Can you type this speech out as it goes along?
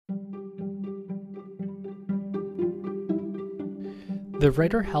The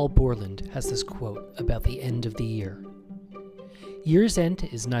writer Hal Borland has this quote about the end of the year. Year's end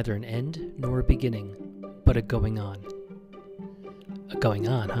is neither an end nor a beginning, but a going on. A going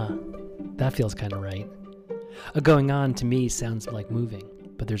on, huh? That feels kind of right. A going on to me sounds like moving,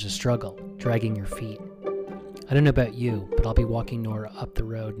 but there's a struggle, dragging your feet. I don't know about you, but I'll be walking Nora up the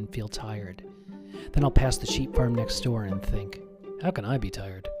road and feel tired. Then I'll pass the sheep farm next door and think, how can I be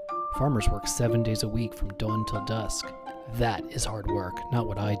tired? Farmers work 7 days a week from dawn till dusk. That is hard work, not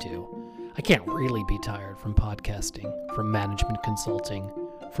what I do. I can't really be tired from podcasting, from management consulting,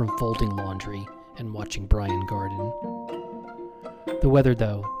 from folding laundry, and watching Brian Garden. The weather,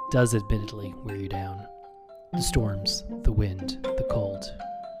 though, does admittedly wear you down. The storms, the wind, the cold.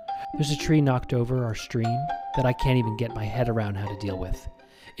 There's a tree knocked over our stream that I can't even get my head around how to deal with.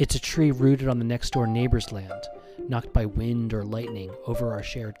 It's a tree rooted on the next door neighbor's land, knocked by wind or lightning over our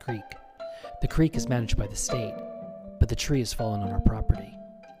shared creek. The creek is managed by the state, but the tree has fallen on our property.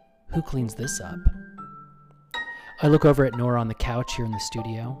 Who cleans this up? I look over at Nora on the couch here in the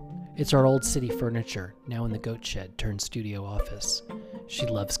studio. It's our old city furniture, now in the goat shed turned studio office. She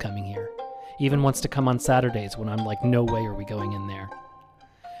loves coming here. Even wants to come on Saturdays when I'm like, no way are we going in there.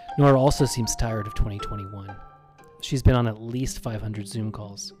 Nora also seems tired of 2021. She's been on at least 500 Zoom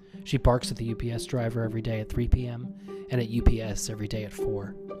calls. She barks at the UPS driver every day at 3 p.m. and at UPS every day at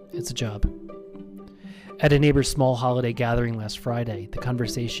 4. It's a job. At a neighbor's small holiday gathering last Friday, the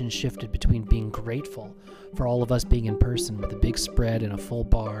conversation shifted between being grateful for all of us being in person with a big spread and a full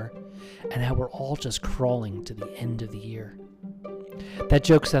bar, and how we're all just crawling to the end of the year. That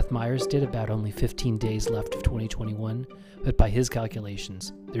joke Seth Meyers did about only 15 days left of 2021, but by his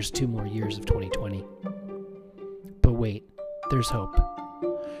calculations, there's 2 more years of 2020. But wait, there's hope.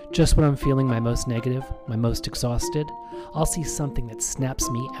 Just when I'm feeling my most negative, my most exhausted, I'll see something that snaps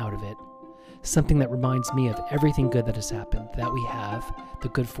me out of it. Something that reminds me of everything good that has happened, that we have, the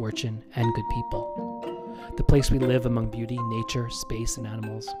good fortune, and good people. The place we live among beauty, nature, space, and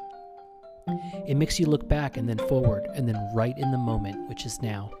animals. It makes you look back and then forward, and then right in the moment, which is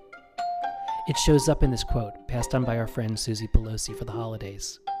now. It shows up in this quote, passed on by our friend Susie Pelosi for the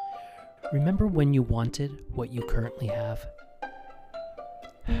holidays. Remember when you wanted what you currently have?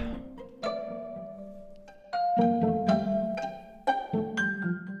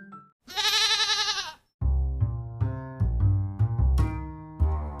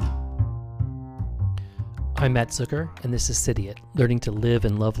 I'm Matt Zucker, and this is Cidiot, learning to live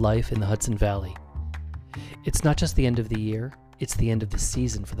and love life in the Hudson Valley. It's not just the end of the year, it's the end of the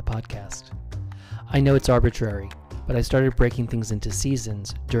season for the podcast. I know it's arbitrary, but I started breaking things into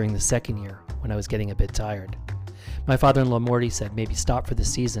seasons during the second year when I was getting a bit tired. My father-in-law Morty said maybe stop for the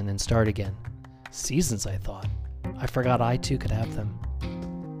season and start again. Seasons, I thought. I forgot I too could have them.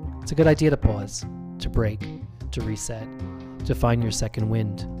 It's a good idea to pause, to break, to reset, to find your second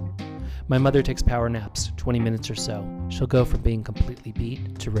wind. My mother takes power naps, 20 minutes or so. She'll go from being completely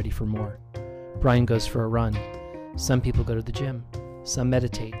beat to ready for more. Brian goes for a run. Some people go to the gym. Some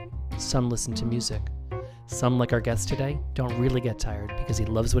meditate. Some listen to music. Some, like our guest today, don't really get tired because he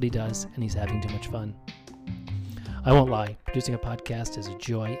loves what he does and he's having too much fun. I won't lie, producing a podcast is a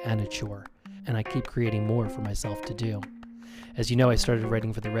joy and a chore, and I keep creating more for myself to do. As you know, I started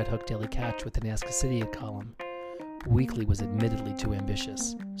writing for the Red Hook Daily Catch with an Ask a Cidiot column. Weekly was admittedly too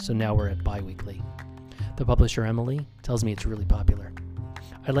ambitious, so now we're at bi-weekly. The publisher, Emily, tells me it's really popular.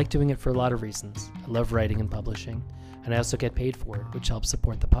 I like doing it for a lot of reasons. I love writing and publishing, and I also get paid for it, which helps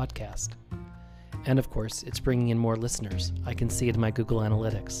support the podcast. And of course, it's bringing in more listeners. I can see it in my Google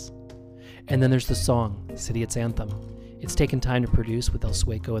Analytics. And then there's the song, Cidiot's Anthem. It's taken time to produce with El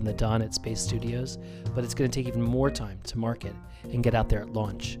Sueco and the Don at Space Studios, but it's going to take even more time to market and get out there at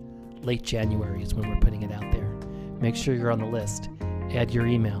launch. Late January is when we're putting it out there. Make sure you're on the list. Add your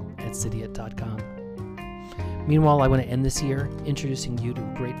email at cidiot.com. Meanwhile, I want to end this year introducing you to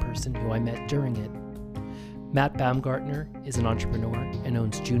a great person who I met during it. Matt Baumgartner is an entrepreneur and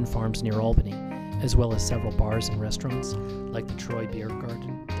owns June Farms near Albany, as well as several bars and restaurants like the Troy Beer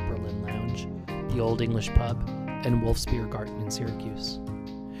Garden, the Berlin Lounge, the Old English Pub, and Wolf's Beer Garden in Syracuse.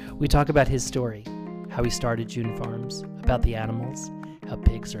 We talk about his story, how he started June Farms, about the animals, how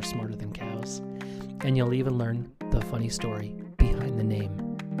pigs are smarter than cows, and you'll even learn the funny story behind the name.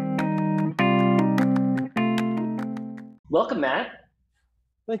 Welcome, Matt.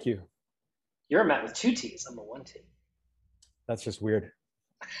 Thank you. You're a Matt with 2 T's. I'm a 1 T. That's just weird.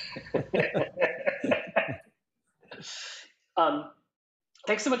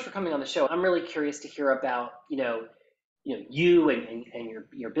 Thanks so much for coming on the show. I'm really curious to hear about, you and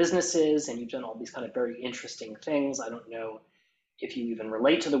your businesses, and you've done all these kind of very interesting things. I don't know if you even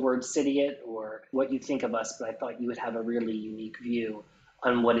relate to the word Citiate or what you think of us, but I thought you would have a really unique view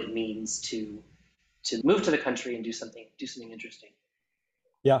on what it means to move to the country and do something interesting.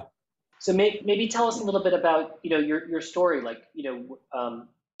 Yeah. So maybe tell us a little bit about your story, like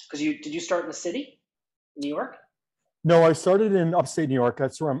because you did you start in the city, in New York? No, I started in upstate New York.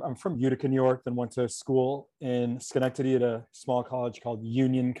 That's where I'm from, Utica, New York. Then went to school in Schenectady at a small college called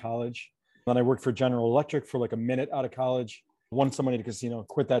Union College. Then I worked for General Electric for like a minute out of college. Won some money at a casino,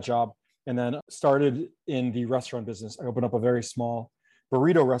 quit that job, and then started in the restaurant business. I opened up a very small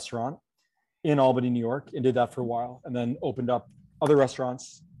burrito restaurant in Albany, New York, and did that for a while. And then opened up other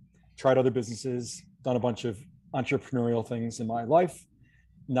restaurants, tried other businesses, done a bunch of entrepreneurial things in my life.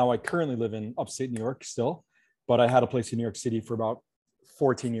 Now I currently live in upstate New York still, but I had a place in New York City for about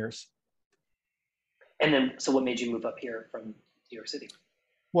 14 years. And then, so what made you move up here from New York City?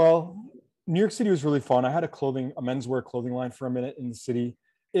 Well, New York City was really fun. I had a menswear clothing line for a minute in the city.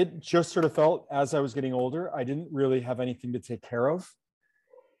 It just sort of felt as I was getting older, I didn't really have anything to take care of.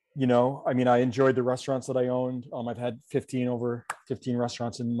 I mean, I enjoyed the restaurants that I owned. I've had over 15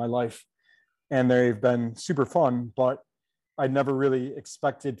 restaurants in my life, and they've been super fun, but I never really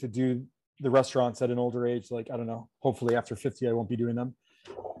expected to do the restaurants at an older age. Like, I don't know, hopefully after 50, I won't be doing them.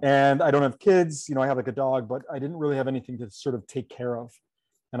 And I don't have kids, I have like a dog, but I didn't really have anything to sort of take care of.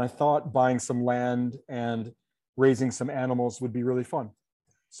 And I thought buying some land and raising some animals would be really fun.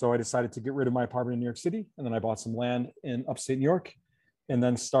 So I decided to get rid of my apartment in New York City. And then I bought some land in upstate New York and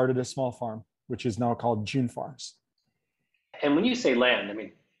then started a small farm, which is now called June Farms. And when you say land, I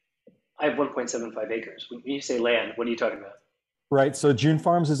mean, I have 1.75 acres. When you say land, what are you talking about? Right. So June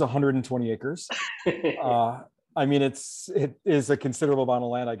Farms is 120 acres. I mean, it is a considerable amount of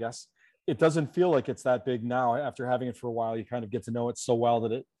land, I guess. It doesn't feel like it's that big now. After having it for a while, you kind of get to know it so well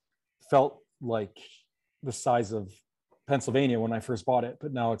that it felt like the size of Pennsylvania when I first bought it.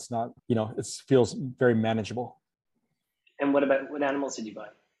 But now it's not, it feels very manageable. And what animals did you buy?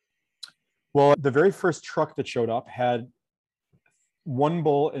 Well, the very first truck that showed up had 1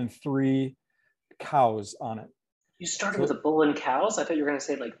 bull and 3 cows on it. You started with a bull and cows? I thought you were going to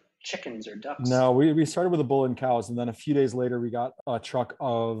say like chickens or ducks. No, we started with a bull and cows, and then a few days later we got a truck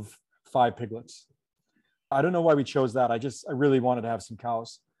of 5 piglets. I don't know why we chose that. I really wanted to have some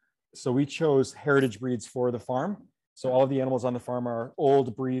cows. So we chose heritage breeds for the farm. So all of the animals on the farm are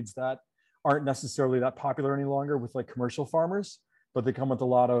old breeds that aren't necessarily that popular any longer with like commercial farmers, but they come with a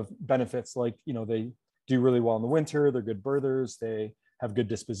lot of benefits. Like, they do really well in the winter. They're good birthers. They have good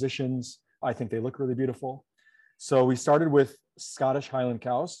dispositions. I think they look really beautiful. So we started with Scottish Highland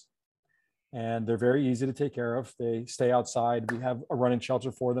cows, and they're very easy to take care of. They stay outside. We have a running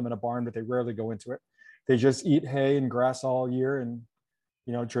shelter for them in a barn, but they rarely go into it. They just eat hay and grass all year and,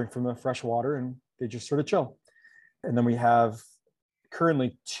 drink from the fresh water, and they just sort of chill. And then we have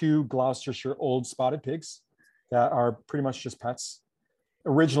currently 2 Gloucestershire old spotted pigs that are pretty much just pets.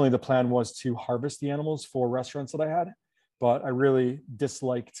 Originally, the plan was to harvest the animals for restaurants that I had, but I really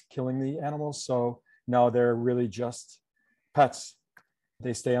disliked killing the animals. So now they're really just pets.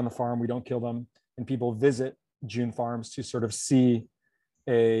 They stay on the farm. We don't kill them. And people visit June Farms to sort of see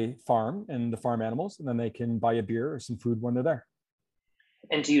a farm and the farm animals, and then they can buy a beer or some food when they're there.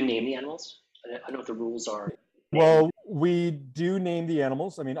 And do you name the animals? I don't know what the rules are. Well, we do name the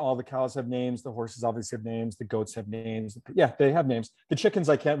animals. I mean, all the cows have names. The horses obviously have names. The goats have names. Yeah, they have names. The chickens,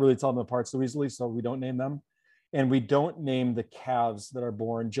 I can't really tell them apart so easily, so we don't name them. And we don't name the calves that are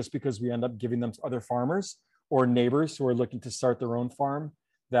born just because we end up giving them to other farmers or neighbors who are looking to start their own farm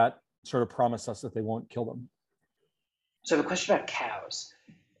that sort of promise us that they won't kill them. So I have a question about cows.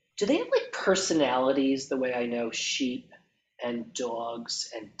 Do they have like personalities the way I know sheep and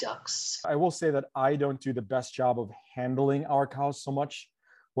dogs and ducks? I will say that I don't do the best job of handling our cows so much,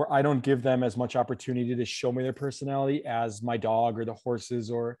 where I don't give them as much opportunity to show me their personality as my dog or the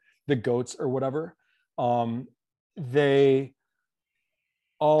horses or the goats or whatever. They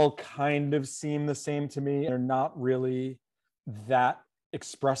all kind of seem the same to me. They're not really that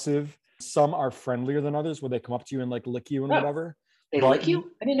expressive. Some are friendlier than others, where they come up to you and like lick you and whatever. They lick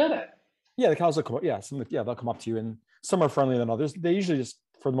you? I didn't know that. Yeah, the cows will come up. Yeah, they'll come up to you, and some are friendlier than others. They usually just,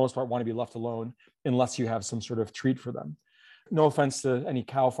 for the most part, want to be left alone unless you have some sort of treat for them. No offense to any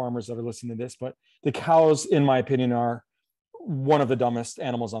cow farmers that are listening to this, but the cows, in my opinion, are one of the dumbest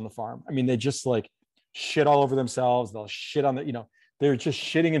animals on the farm. I mean, they just like shit all over themselves. They'll shit on they're just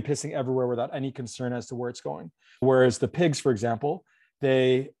shitting and pissing everywhere without any concern as to where it's going. Whereas the pigs, for example,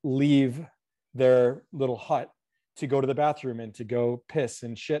 they leave their little hut to go to the bathroom and to go piss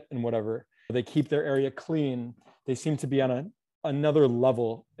and shit and whatever. They keep their area clean. They seem to be on another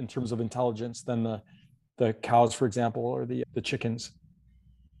level in terms of intelligence than the the cows, for example, or the chickens.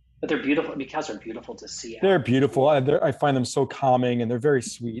 But they're beautiful. I mean, cows are beautiful to see. They're beautiful. I find them so calming, and they're very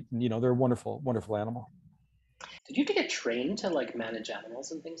sweet. And they're a wonderful, wonderful animal. Did you have to get trained to like manage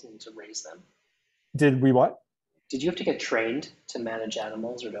animals and things and to raise them? Did we what? Did you have to get trained to manage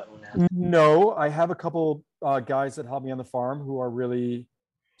animals or to own animals? No, I have a couple guys that help me on the farm who are really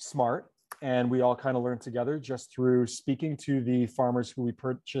smart, and we all kind of learn together just through speaking to the farmers who we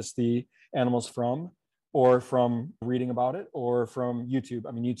purchase the animals from, or from reading about it, or from YouTube.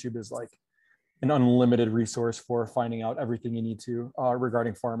 I mean, YouTube is like an unlimited resource for finding out everything you need to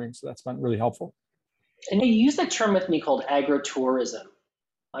regarding farming. So that's been really helpful. And you use that term with me called agritourism.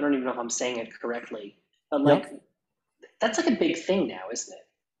 I don't even know if I'm saying it correctly, but like, Yep. That's like a big thing now, isn't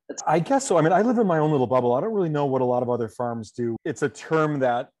it? I guess so. I mean, I live in my own little bubble. I don't really know what a lot of other farms do. It's a term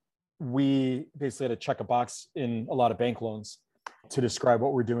that we basically had to check a box in a lot of bank loans to describe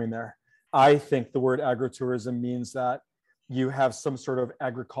what we're doing there. I think the word agritourism means that you have some sort of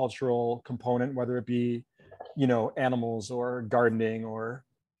agricultural component, whether it be, animals or gardening or,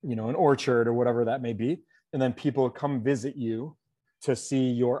 an orchard or whatever that may be. And then people come visit you to see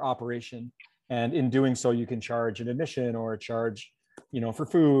your operation. And in doing so, you can charge an admission or charge, for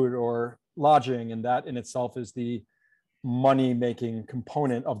food or lodging. And that in itself is the money-making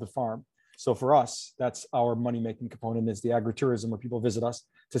component of the farm. So for us, that's our money-making component, is the agritourism, where people visit us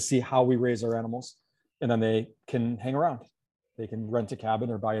to see how we raise our animals. And then they can hang around. They can rent a cabin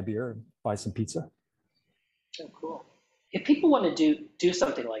or buy a beer and buy some pizza. Oh, cool. If people want to do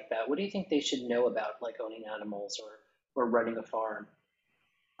something like that, what do you think they should know about like owning animals or running a farm?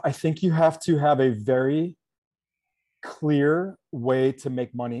 I think you have to have a very clear way to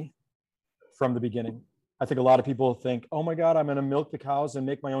make money from the beginning. I think a lot of people think, oh my God, I'm going to milk the cows and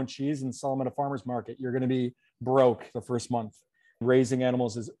make my own cheese and sell them at a farmer's market. You're going to be broke the first month. Raising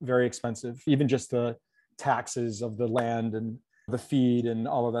animals is very expensive, even just the taxes of the land and the feed and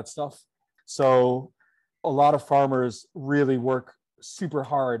all of that stuff. So a lot of farmers really work super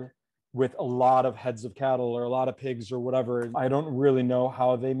hard with a lot of heads of cattle or a lot of pigs or whatever. I don't really know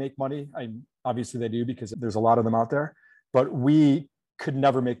how they make money. Obviously they do, because there's a lot of them out there, but we could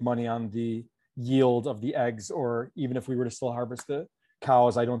never make money on the yield of the eggs, or even if we were to still harvest the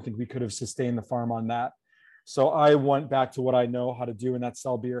cows, I don't think we could have sustained the farm on that. So I went back to what I know how to do, and that's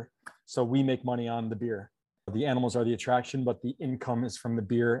sell beer. So we make money on the beer. The animals are the attraction, but the income is from the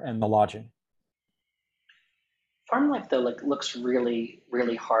beer and the lodging. Farm life though looks really,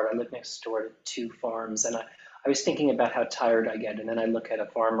 really hard. I live next door to two farms, and I was thinking about how tired I get, and then I look at a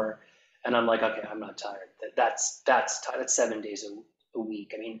farmer and I'm like, okay, I'm not tired. That's 7 days a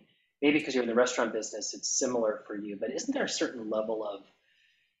week. I mean, maybe because you're in the restaurant business, it's similar for you, but isn't there a certain level of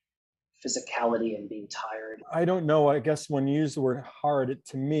physicality and being tired? I don't know. I guess when you use the word hard,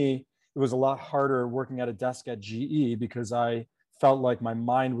 to me, it was a lot harder working at a desk at GE, because I felt like my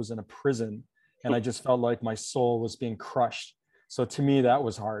mind was in a prison, and I just felt like my soul was being crushed. So to me, that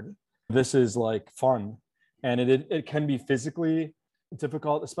was hard. This is like fun. And it can be physically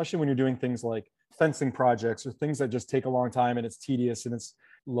difficult, especially when you're doing things like fencing projects or things that just take a long time and it's tedious and it's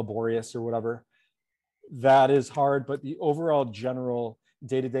laborious or whatever. That is hard, but the overall general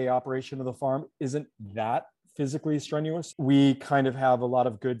day-to-day operation of the farm isn't that physically strenuous. We kind of have a lot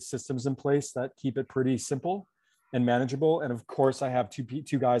of good systems in place that keep it pretty simple and manageable. And of course, I have two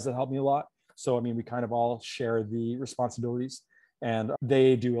guys that help me a lot. So, I mean, we kind of all share the responsibilities, and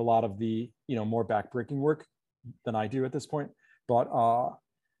they do a lot of the, more backbreaking work than I do at this point. But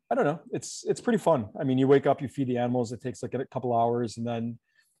I don't know. It's pretty fun. I mean, you wake up, you feed the animals. It takes like a couple hours, and then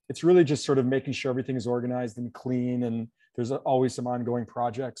it's really just sort of making sure everything is organized and clean. And there's always some ongoing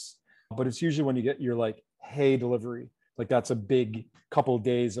projects. But it's usually when you get your like hay delivery, like that's a big couple of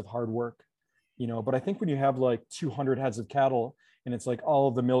days of hard work, But I think when you have like 200 heads of cattle, and it's like all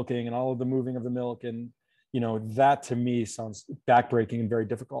of the milking and all of the moving of the milk, and that to me sounds backbreaking and very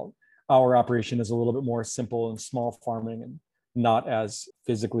difficult. Our operation is a little bit more simple and small farming, and not as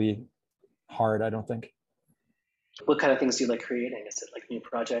physically hard, I don't think. What kind of things do you like creating? Is it like new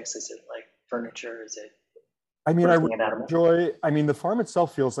projects? Is it like furniture? Is it I mean, birthing an animal? the farm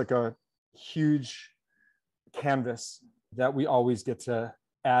itself feels like a huge canvas that we always get to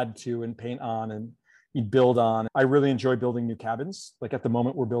add to and paint on and you build on. I really enjoy building new cabins. Like at the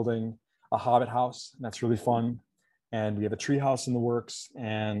moment, we're building a hobbit house, and that's really fun. And we have a tree house in the works,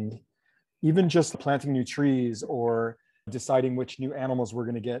 and even just planting new trees or deciding which new animals we're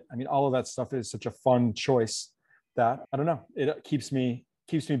going to get. I mean, all of that stuff is such a fun choice that, I don't know, it keeps me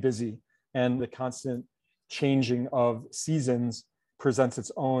busy. And the constant changing of seasons presents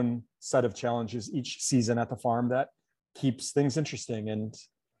its own set of challenges each season at the farm that keeps things interesting and,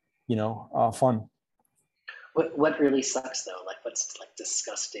 fun. What really sucks though? Like what's like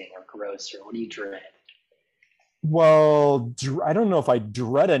disgusting or gross or what do you dread? Well, I don't know if I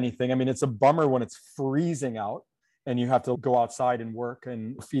dread anything. I mean, it's a bummer when it's freezing out and you have to go outside and work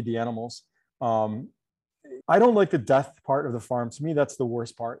and feed the animals. Um, I don't like the death part of the farm. To me, that's the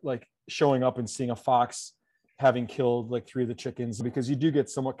worst part. Like showing up and seeing a fox having killed like three of the chickens, because you do get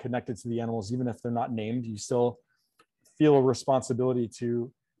somewhat connected to the animals, even if they're not named. You still feel a responsibility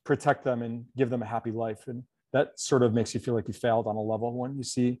to protect them and give them a happy life. And that sort of makes you feel like you failed on a level when you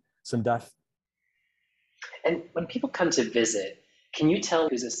see some death. And when people come to visit, can you tell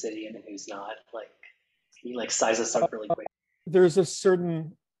who's a city and who's not? Like, can you like size us up really quick? There's a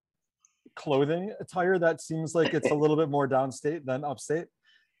certain clothing attire that seems like it's a little bit more downstate than upstate.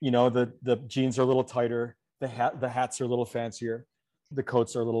 You know, the jeans are a little tighter, the hats are a little fancier, the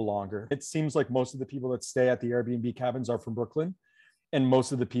coats are a little longer. It seems like most of the people that stay at the Airbnb cabins are from Brooklyn, and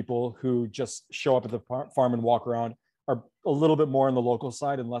most of the people who just show up at the farm and walk around are a little bit more on the local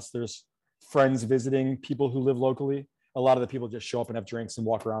side, unless there's friends visiting people who live locally. A lot of the people just show up and have drinks and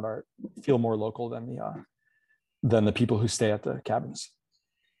walk around feel more local than the people who stay at the cabins.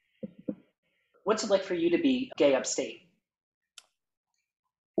 What's it like for you to be gay upstate?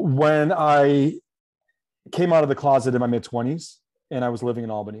 When I came out of the closet in my mid-20s and I was living in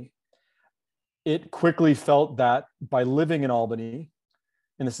Albany, it quickly felt that by living in Albany,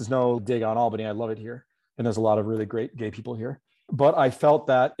 and this is no dig on Albany, I love it here, and there's a lot of really great gay people here, but I felt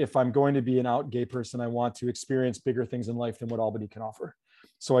that if I'm going to be an out gay person, I want to experience bigger things in life than what Albany can offer.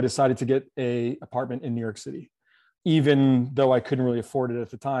 So I decided to get an apartment in New York City. Even though I couldn't really afford it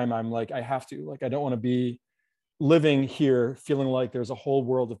at the time, I'm like, I have to. Like, I don't want to be living here feeling like there's a whole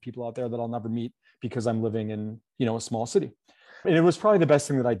world of people out there that I'll never meet because I'm living in, you know, a small city. And it was probably the best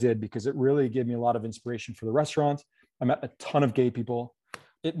thing that I did, because it really gave me a lot of inspiration for the restaurant. I met a ton of gay people.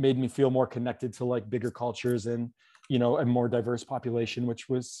 It made me feel more connected to like bigger cultures and, you know, a more diverse population, which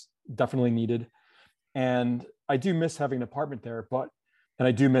was definitely needed. And I do miss having an apartment there, and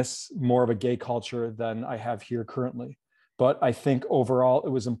I do miss more of a gay culture than I have here currently. But I think overall, it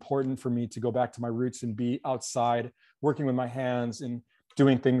was important for me to go back to my roots and be outside, working with my hands and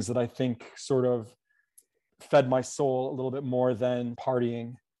doing things that I think sort of fed my soul a little bit more than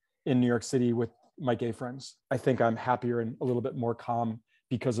partying in New York City with my gay friends. I think I'm happier and a little bit more calm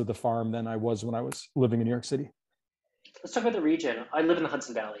because of the farm than I was when I was living in New York City. Let's talk about the region. I live in the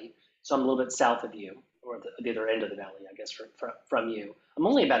Hudson Valley, so I'm a little bit south of you, or the other end of the valley, I guess, from you. I'm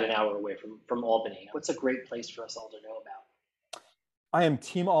only about an hour away from Albany. What's a great place for us all to know about? I am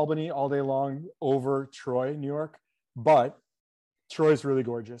team Albany all day long over Troy, New York, but Troy is really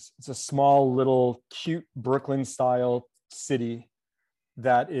gorgeous. It's a small, little, cute Brooklyn style city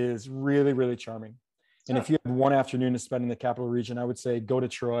that is really, really charming. And if you have one afternoon to spend in the capital region, I would say go to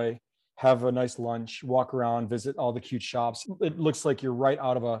Troy, have a nice lunch, walk around, visit all the cute shops. It looks like you're right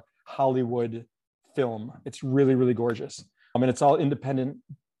out of a Hollywood film. It's really, really gorgeous. I mean, it's all independent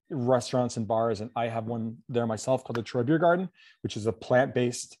restaurants and bars. And I have one there myself called the Troy Beer Garden, which is a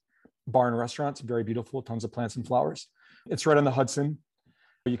plant-based bar and restaurant. It's very beautiful, tons of plants and flowers. It's right on the Hudson.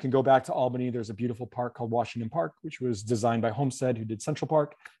 You can go back to Albany. There's a beautiful park called Washington Park, which was designed by Homestead, who did Central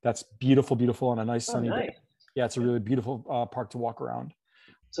Park. That's beautiful, beautiful on a nice sunny day. Yeah, it's a really beautiful park to walk around.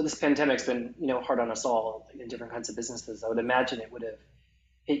 So this pandemic's been, hard on us all in different kinds of businesses. I would imagine it would have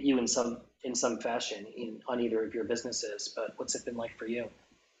hit you in some fashion on either of your businesses. But what's it been like for you?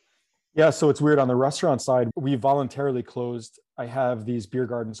 Yeah, so it's weird on the restaurant side. We voluntarily closed. I have these beer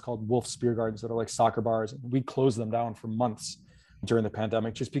gardens called Wolf's Beer Gardens that are like soccer bars. And we closed them down for months during the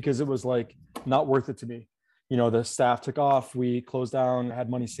pandemic just because it was like not worth it to me. You know, the staff took off, we closed down, had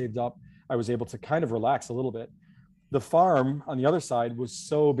money saved up. I was able to kind of relax a little bit. The farm on the other side was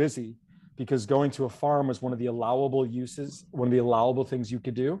so busy because going to a farm was one of the allowable uses, one of the allowable things you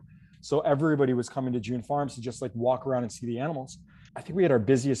could do. So everybody was coming to June Farms to just like walk around and see the animals. I think we had our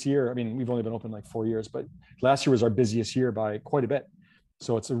busiest year. I mean, we've only been open like 4 years, but last year was our busiest year by quite a bit.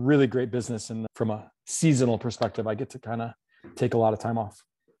 So it's a really great business. And from a seasonal perspective, I get to kind of take a lot of time off,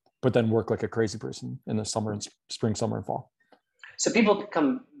 but then work like a crazy person in the summer and spring, summer, and fall. So people can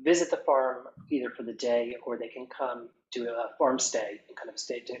come visit the farm either for the day, or they can come do a farm stay and kind of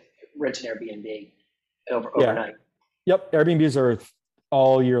rent an Airbnb overnight. Yep. Airbnbs are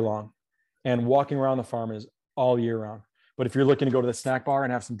all year long, and walking around the farm is all year round. But if you're looking to go to the snack bar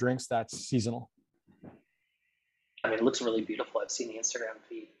and have some drinks, that's seasonal. I mean, it looks really beautiful. I've seen the Instagram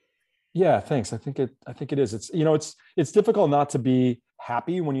feed. Yeah, thanks. I think it is. It's difficult not to be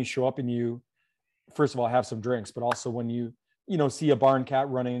happy when you show up and you, first of all, have some drinks, but also when you see a barn cat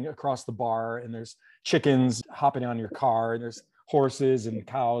running across the bar and there's chickens hopping on your car and there's horses and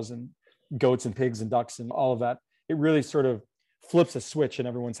cows and goats and pigs and ducks and all of that. It really sort of flips a switch in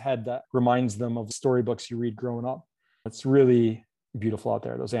everyone's head that reminds them of storybooks you read growing up. It's really beautiful out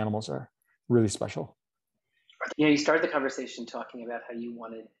there. Those animals are really special. You started the conversation talking about how you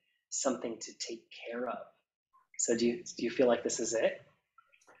wanted something to take care of. So do you feel like this is it?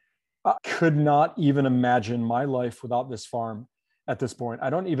 I could not even imagine my life without this farm at this point.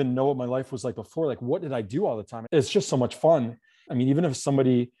 I don't even know what my life was like before. Like, what did I do all the time? It's just so much fun. I mean, even if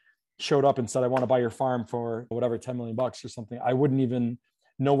somebody showed up and said, I want to buy your farm for whatever, $10 million or something, I wouldn't even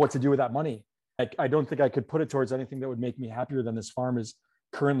know what to do with that money. I don't think I could put it towards anything that would make me happier than this farm is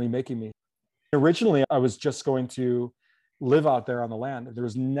currently making me. Originally, I was just going to live out there on the land. There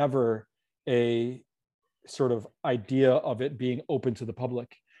was never a sort of idea of it being open to the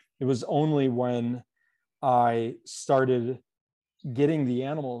public. It was only when I started getting the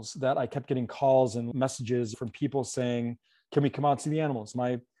animals that I kept getting calls and messages from people saying, can we come out and see the animals?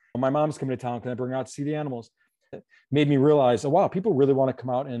 My mom's coming to town. Can I bring her out to see the animals? It made me realize, oh, wow, people really want to come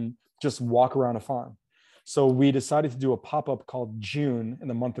out and just walk around a farm. So we decided to do a pop-up called June, in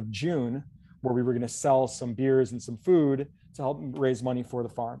the month of June, where we were going to sell some beers and some food to help raise money for the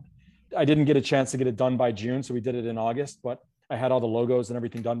farm. I didn't get a chance to get it done by June, so we did it in August, but I had all the logos and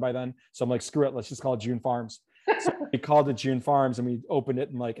everything done by then. So I'm like, screw it, let's just call it June Farms. So we called it June Farms and we opened it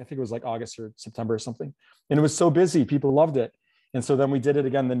in I think it was like August or September or something. And it was so busy, people loved it. And so then we did it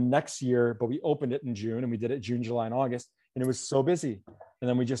again the next year, but we opened it in June and we did it June, July, and August. And it was so busy. And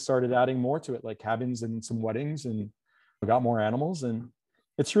then we just started adding more to it, like cabins and some weddings, and we got more animals. And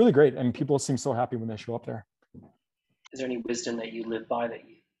it's really great. And people seem so happy when they show up there. Is there any wisdom that you live by that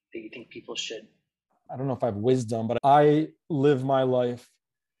you think people should? I don't know if I have wisdom, but I live my life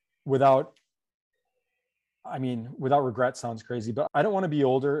without regret sounds crazy, but I don't want to be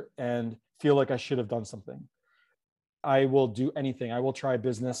older and feel like I should have done something. I will do anything. I will try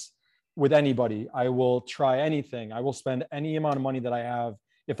business with anybody. I will try anything. I will spend any amount of money that I have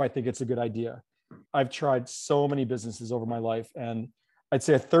if I think it's a good idea. I've tried so many businesses over my life, and I'd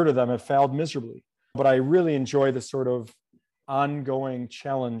say a third of them have failed miserably. But I really enjoy the sort of ongoing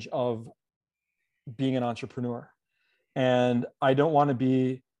challenge of being an entrepreneur. And I don't want to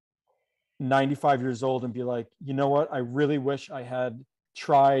be 95 years old and be like, you know what? I really wish I had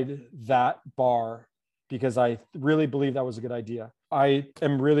tried that bar because I really believe that was a good idea. I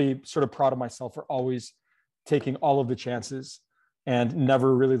am really sort of proud of myself for always taking all of the chances and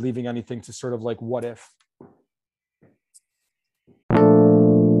never really leaving anything to sort of like, what if?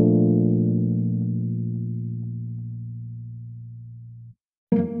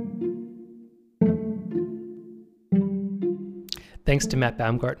 Thanks to Matt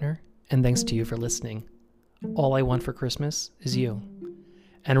Baumgartner, and thanks to you for listening. All I want for Christmas is you,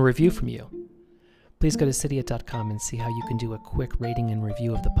 and a review from you. Please go to Cydia.com and see how you can do a quick rating and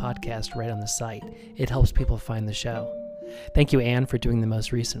review of the podcast right on the site. It helps people find the show. Thank you, Anne, for doing the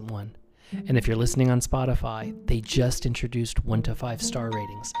most recent one. And if you're listening on Spotify, they just introduced 1 to 5 star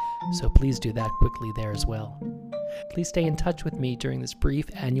ratings, so please do that quickly there as well. Please stay in touch with me during this brief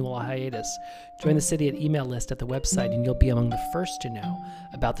annual hiatus. Join the Cydia email list at the website and you'll be among the first to know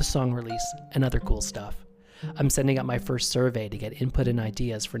about the song release and other cool stuff. I'm sending out my first survey to get input and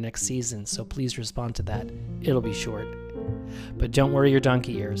ideas for next season, so please respond to that. It'll be short. But don't worry your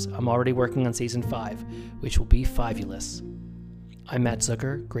donkey ears, I'm already working on season 5, which will be fabulous. I'm Matt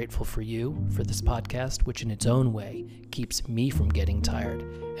Zucker, grateful for you, for this podcast, which in its own way keeps me from getting tired,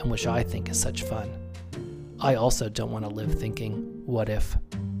 and which I think is such fun. I also don't want to live thinking, what if?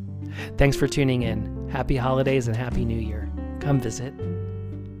 Thanks for tuning in. Happy holidays and Happy New Year. Come visit.